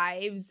the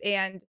vibes,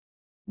 and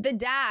the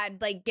dad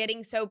like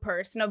getting so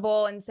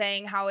personable and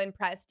saying how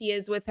impressed he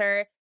is with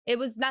her. It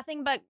was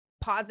nothing but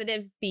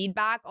positive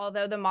feedback.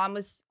 Although the mom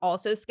was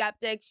also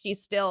skeptic, she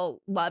still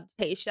loved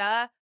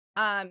Tayshia.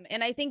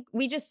 And I think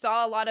we just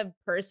saw a lot of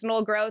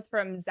personal growth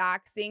from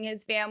Zach seeing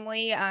his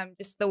family,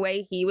 just the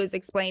way he was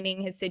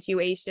explaining his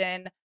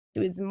situation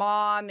to his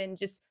mom, and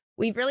just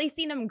we've really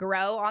seen him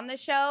grow on the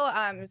show.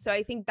 So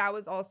I think that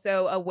was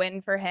also a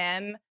win for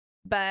him,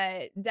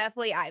 but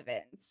definitely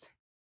Ivan's.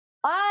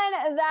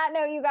 On that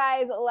note, you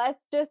guys,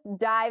 let's just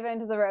dive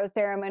into the rose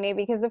ceremony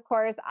because, of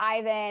course,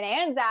 Ivan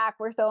and Zach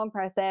were so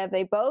impressive.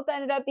 They both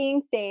ended up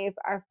being safe.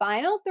 Our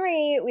final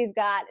three, we've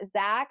got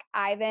Zach,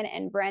 Ivan,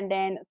 and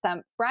Brendan,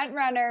 some front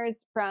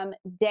runners from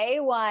day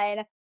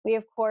one. We,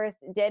 of course,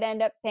 did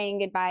end up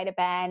saying goodbye to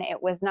Ben.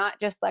 It was not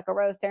just like a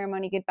rose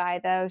ceremony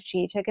goodbye, though.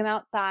 She took him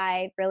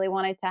outside, really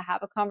wanted to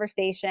have a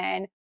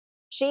conversation.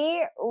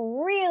 She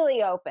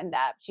really opened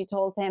up. She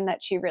told him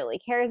that she really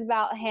cares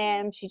about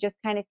him. She just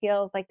kind of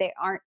feels like they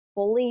aren't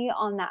fully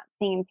on that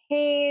same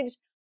page.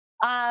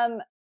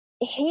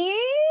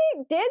 He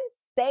did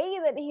say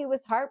that he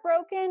was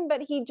heartbroken,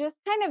 but he just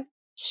kind of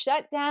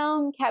shut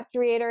down, kept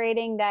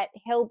reiterating that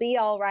he'll be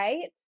all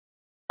right.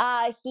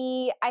 I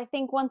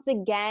think once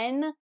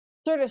again,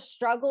 sort of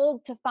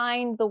struggled to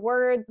find the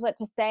words, what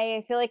to say.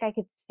 I feel like I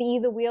could see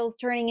the wheels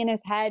turning in his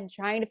head,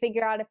 trying to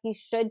figure out if he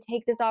should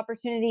take this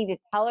opportunity to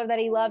tell her that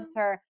he loves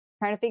her,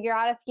 trying to figure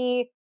out if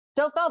he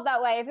still felt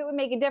that way, if it would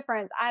make a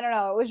difference. I don't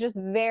know. It was just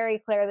very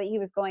clear that he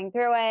was going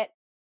through it.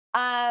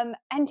 And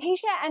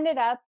Tayshia ended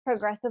up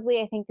progressively,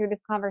 I think, through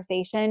this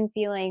conversation,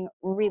 feeling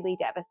really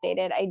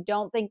devastated. I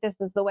don't think this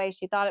is the way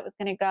she thought it was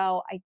going to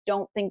go. I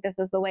don't think this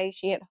is the way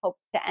she had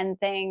hoped to end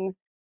things.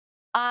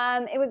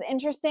 It was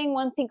interesting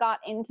once he got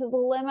into the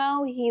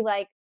limo, he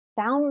like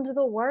found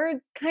the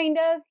words kind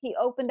of. He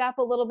opened up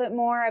a little bit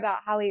more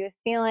about how he was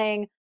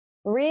feeling,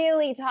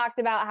 really talked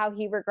about how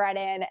he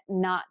regretted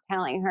not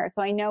telling her.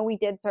 So I know we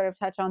did sort of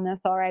touch on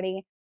this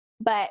already,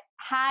 but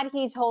had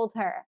he told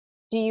her,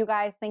 do you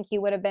guys think he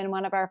would have been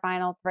one of our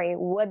final three?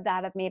 Would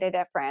that have made a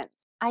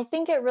difference? I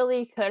think it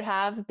really could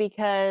have,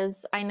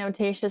 because I know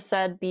Tayshia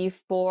said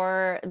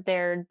before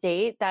their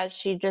date that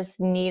she just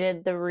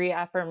needed the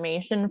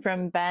reaffirmation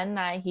from Ben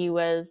that he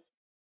was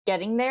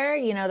getting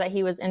there, that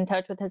he was in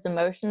touch with his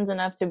emotions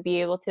enough to be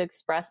able to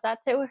express that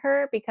to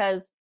her,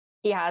 because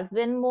he has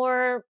been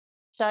more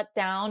shut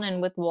down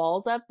and with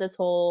walls up this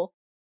whole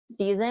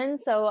season.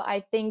 So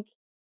I think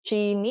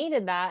she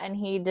needed that, and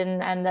he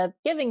didn't end up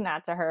giving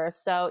that to her.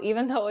 So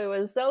even though it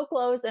was so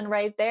close and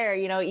right there,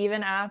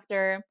 even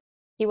after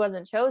he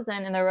wasn't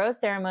chosen in the rose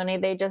ceremony,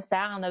 they just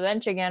sat on the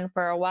bench again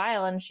for a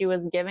while, and she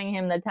was giving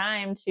him the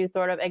time to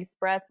sort of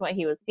express what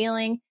he was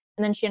feeling.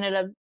 And then she ended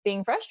up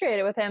being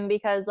frustrated with him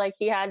because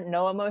he had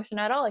no emotion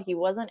at all. He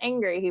wasn't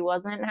angry. He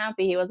wasn't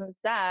happy. He wasn't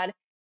sad.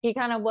 He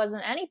kind of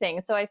wasn't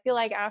anything. So I feel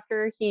like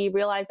after he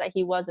realized that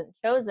he wasn't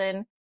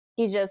chosen,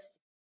 he just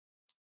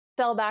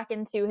fell back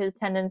into his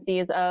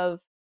tendencies of,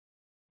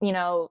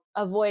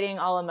 avoiding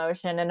all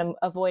emotion and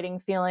avoiding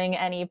feeling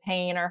any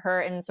pain or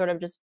hurt, and sort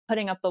of just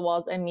putting up the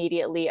walls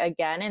immediately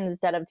again,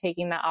 instead of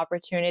taking that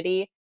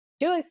opportunity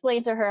to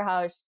explain to her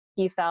how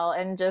he felt.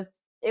 And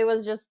it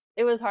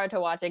was hard to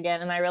watch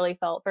again. And I really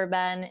felt for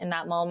Ben in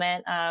that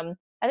moment. I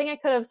think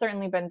it could have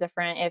certainly been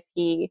different if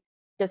he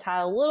just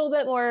had a little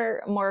bit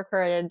more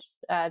courage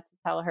to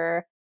tell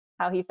her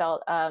how he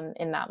felt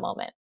in that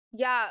moment.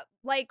 Yeah,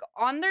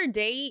 on their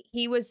date,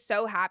 he was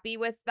so happy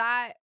with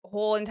that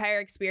whole entire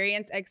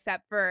experience,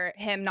 except for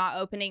him not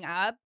opening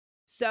up.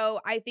 So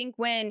I think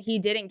when he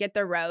didn't get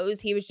the rose,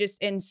 he was just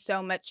in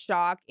so much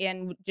shock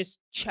and just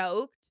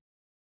choked.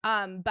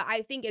 But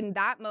I think in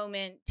that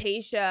moment,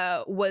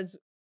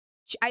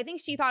 I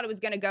think she thought it was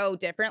going to go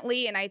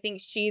differently. And I think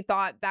she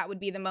thought that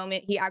would be the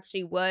moment he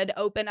actually would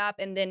open up,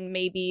 and then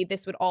maybe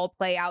this would all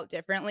play out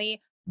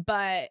differently.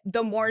 But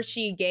the more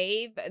she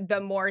gave,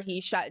 the more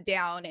he shut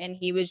down, and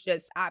he was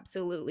just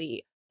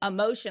absolutely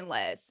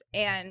emotionless.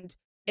 And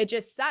it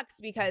just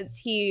sucks because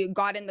he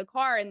got in the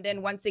car and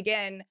then once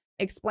again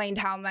explained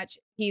how much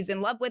he's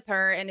in love with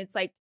her. And it's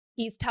like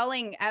he's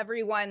telling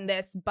everyone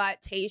this but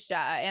Tayshia.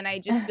 And I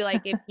just feel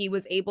like if he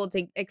was able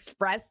to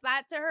express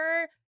that to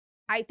her,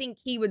 I think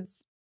he would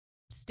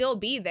still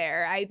be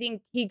there. I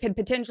think he could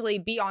potentially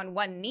be on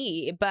one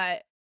knee,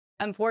 but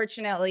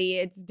unfortunately,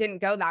 it didn't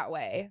go that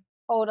way.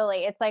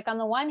 Totally. It's like on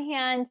the one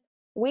hand,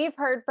 we've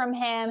heard from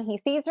him. He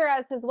sees her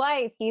as his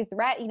wife. He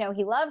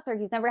loves her.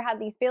 He's never had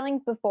these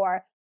feelings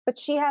before, but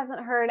she hasn't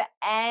heard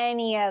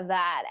any of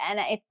that. And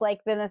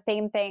it's been the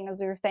same thing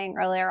as we were saying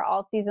earlier,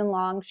 all season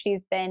long.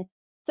 She's been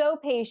so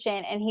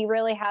patient, and he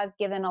really has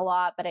given a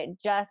lot, but it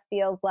just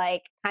feels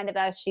like, kind of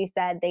as she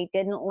said, they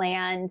didn't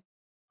land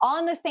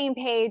on the same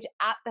page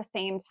at the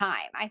same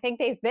time. I think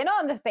they've been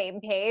on the same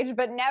page,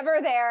 but never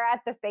there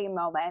at the same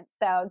moment.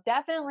 So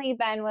definitely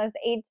Ben was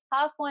a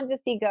tough one to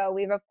see go.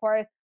 We've, of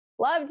course,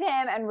 loved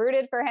him and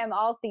rooted for him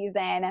all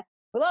season.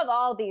 We love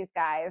all these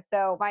guys.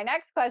 So my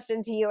next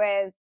question to you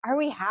is, are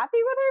we happy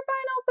with our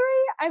final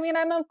three? I mean,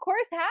 I'm of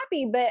course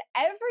happy, but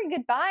every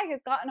goodbye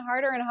has gotten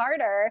harder and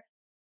harder.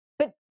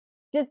 But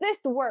does this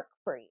work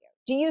for you?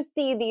 Do you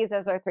see these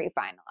as our three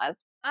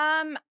finalists?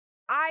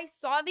 I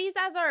saw these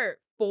as our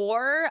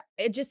 4.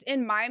 It just,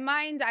 in my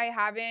mind, I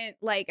haven't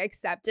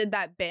accepted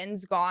that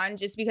Ben's gone,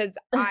 just because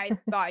I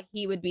thought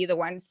he would be the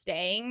one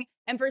staying.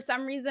 And for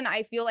some reason,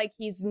 I feel like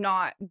he's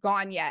not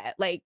gone yet.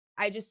 I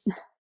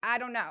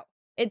don't know.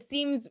 It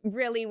seems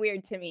really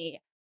weird to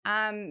me.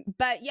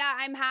 But yeah,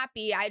 I'm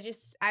happy. I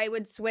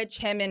would switch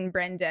him and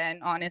Brendan,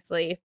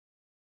 honestly.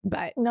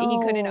 but he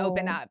couldn't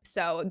open No. up.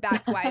 So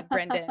that's why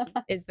Brendan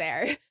is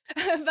there.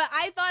 But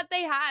I thought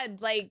they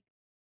had like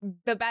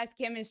the best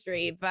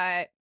chemistry,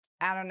 but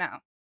I don't know.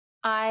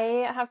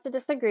 I have to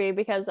disagree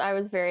because I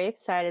was very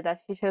excited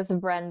that she chose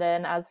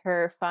Brendan as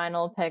her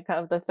final pick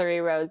of the three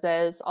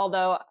roses.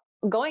 Although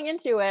going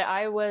into it,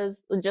 I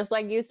was just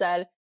like you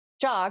said,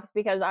 shocked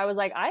because I was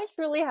like, I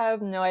truly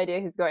have no idea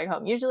who's going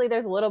home. Usually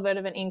there's a little bit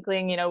of an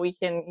inkling, you know, we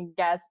can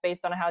guess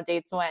based on how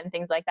dates went and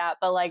things like that.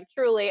 But like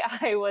truly,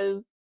 I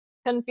was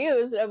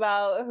confused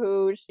about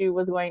who she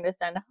was going to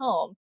send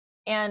home.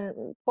 And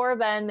poor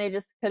Ben, they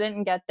just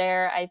couldn't get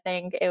there. I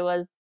think it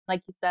was,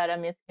 like you said, a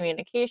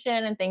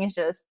miscommunication and things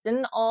just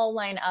didn't all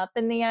line up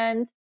in the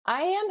end.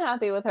 I am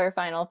happy with her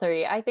final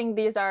three. I think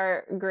these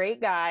are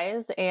great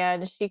guys,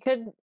 and she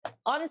could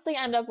honestly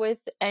end up with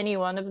any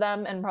one of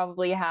them and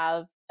probably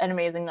have an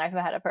amazing life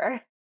ahead of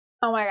her.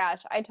 Oh my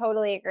gosh, I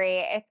totally agree.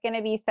 It's going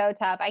to be so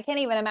tough. I can't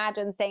even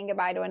imagine saying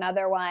goodbye to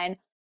another one.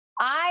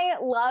 I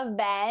love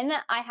Ben.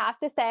 I have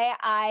to say,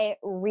 I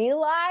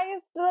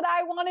realized that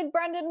I wanted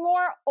Brendan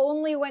more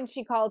only when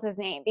she called his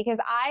name, because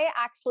I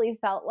actually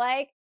felt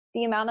like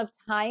the amount of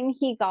time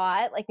he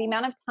got, like the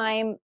amount of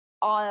time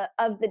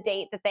of the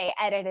date that they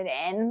edited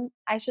in,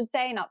 I should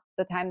say, not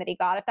the time that he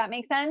got, if that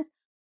makes sense.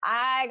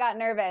 I got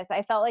nervous.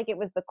 I felt like it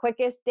was the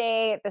quickest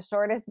date, the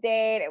shortest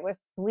date. It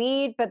was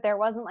sweet, but there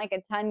wasn't like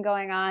a ton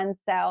going on.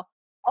 So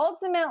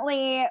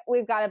ultimately,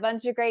 we've got a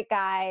bunch of great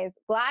guys.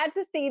 Glad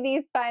to see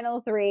these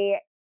final three.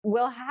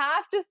 We'll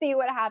have to see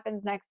what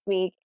happens next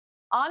week.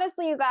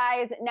 Honestly, you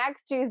guys,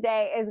 next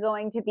Tuesday is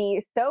going to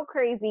be so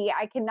crazy.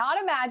 I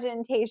cannot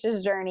imagine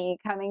Tayshia's journey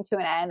coming to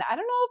an end. I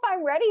don't know if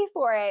I'm ready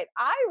for it.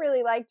 I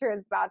really liked her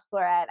as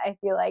Bachelorette. I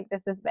feel like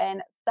this has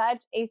been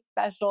such a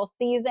special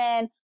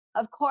season.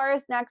 Of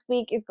course, next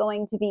week is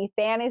going to be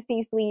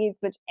Fantasy Suites,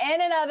 which in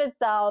and of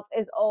itself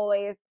is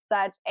always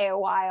such a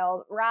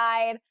wild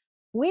ride.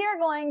 We are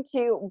going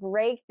to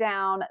break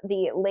down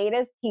the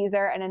latest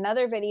teaser in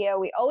another video.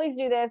 We always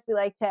do this. We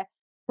like to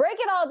break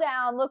it all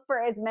down, look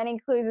for as many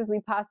clues as we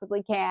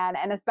possibly can,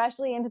 and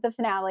especially into the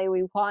finale,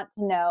 we want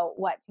to know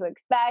what to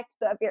expect.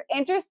 So if you're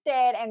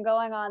interested in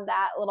going on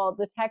that little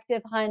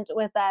detective hunt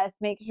with us,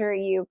 make sure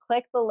you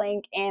click the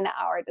link in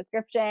our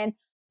description.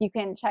 You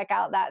can check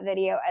out that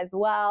video as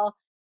well.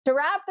 To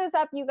wrap this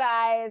up, you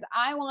guys,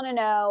 I want to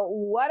know,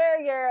 what are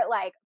your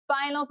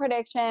final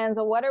predictions?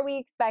 What are we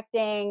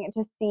expecting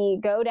to see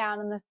go down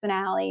in this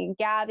finale?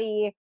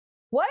 Gabby,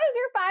 what is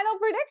your final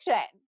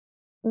prediction?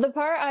 The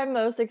part I'm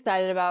most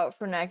excited about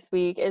for next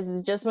week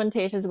is just when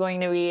Tayshia's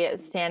going to be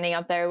standing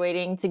up there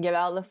waiting to give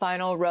out the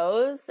final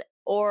rose,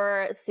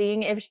 or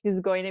seeing if she's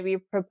going to be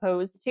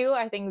proposed to.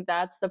 I think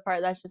that's the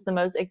part that's just the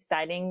most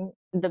exciting.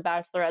 The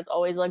Bachelorettes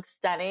always look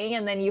stunning,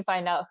 and then you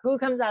find out who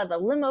comes out of the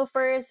limo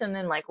first, and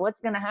then what's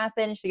going to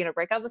happen? Is she going to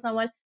break up with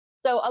someone?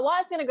 So a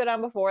lot is going to go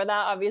down before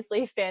that.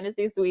 Obviously,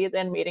 Fantasy Suites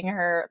and meeting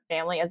her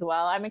family as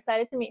well. I'm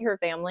excited to meet her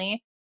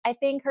family. I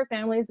think her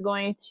family is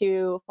going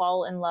to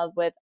fall in love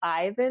with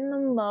Ivan the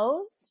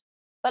most,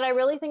 but I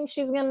really think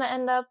she's going to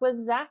end up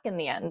with Zach in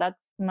the end. That's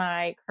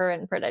my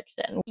current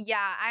prediction.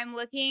 Yeah, I'm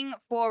looking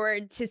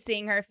forward to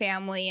seeing her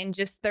family and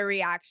just the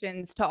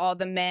reactions to all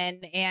the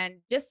men and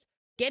just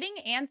getting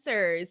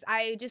answers.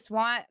 I just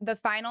want the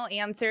final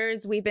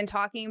answers. We've been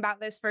talking about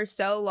this for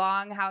so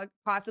long, how it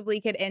possibly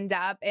could end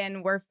up,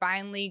 and we're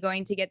finally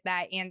going to get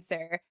that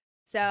answer.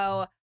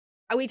 So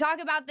we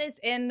talk about this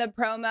in the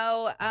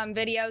promo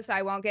video, so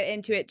I won't get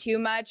into it too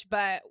much,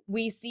 but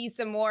we see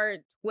some more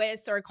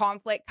twists or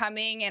conflict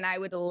coming, and I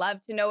would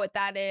love to know what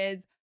that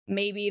is.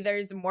 Maybe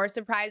there's more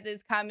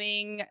surprises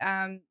coming.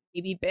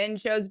 Maybe Ben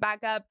shows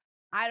back up.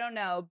 I don't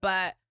know,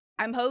 but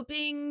I'm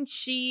hoping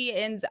she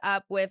ends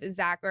up with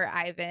Zach or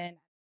Ivan.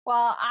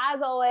 Well,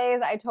 as always,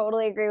 I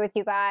totally agree with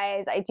you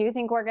guys. I do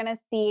think we're going to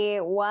see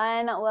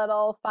one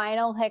little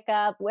final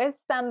hiccup with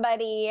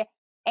somebody.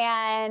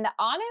 And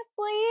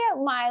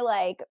honestly,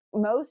 my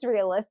most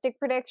realistic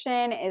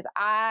prediction is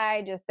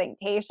I just think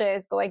Tayshia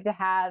is going to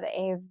have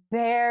a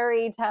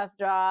very tough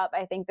job.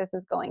 I think this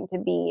is going to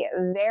be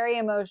very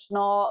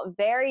emotional,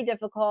 very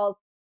difficult.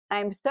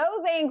 I'm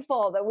so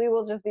thankful that we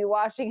will just be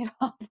watching it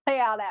all play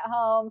out at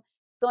home.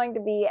 It's going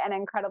to be an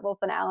incredible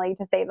finale,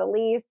 to say the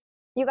least.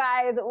 You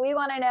guys, we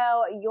want to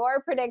know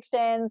your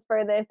predictions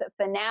for this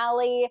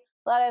finale.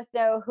 Let us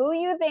know who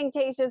you think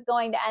Tayshia's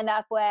going to end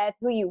up with,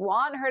 who you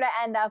want her to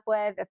end up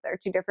with, if they're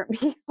two different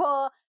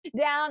people,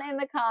 down in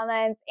the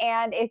comments.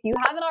 And if you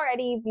haven't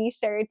already, be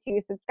sure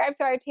to subscribe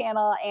to our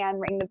channel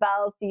and ring the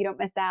bell so you don't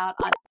miss out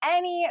on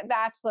any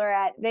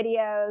Bachelorette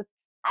videos.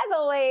 As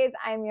always,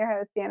 I'm your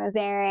host, Fiona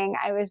Zaring.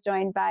 I was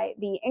joined by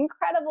the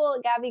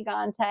incredible Gabby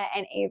Ganta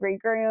and Avery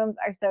Grooms.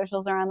 Our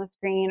socials are on the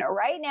screen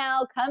right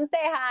now. Come say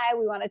hi.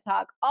 We want to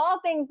talk all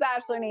things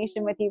Bachelor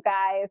Nation with you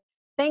guys.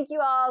 Thank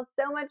you all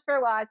so much for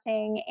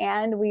watching,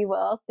 and we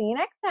will see you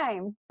next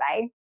time.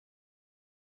 Bye.